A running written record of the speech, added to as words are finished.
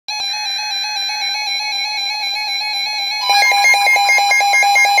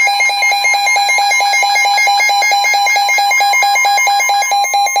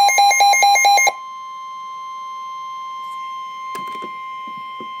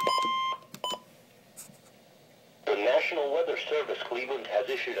National Weather Service Cleveland has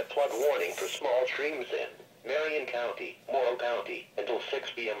issued a flood warning for small streams in Marion County, Morrow County, until 6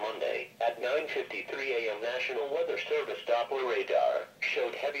 p.m. Monday. At 9:53 a.m. National Weather Service Doppler radar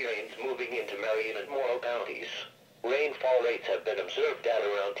showed heavy rains moving into Marion and Morrow counties. Rainfall rates have been observed at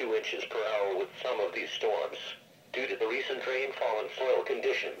around 2 inches per hour with some of these storms. Due to the recent rainfall and soil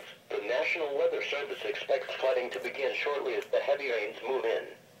conditions, the National Weather Service expects flooding to begin shortly as the heavy rains move in.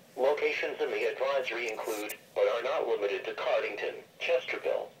 Locations in the advisory include, but are not limited to Cardington,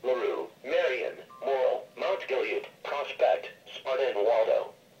 Chesterville, LaRue, Marion, Morrill, Mount Gilead, Prospect, Sparta and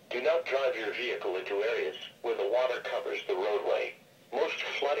Waldo. Do not drive your vehicle into areas where the water covers the roadway. Most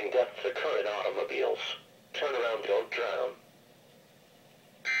flooding deaths occur in automobiles.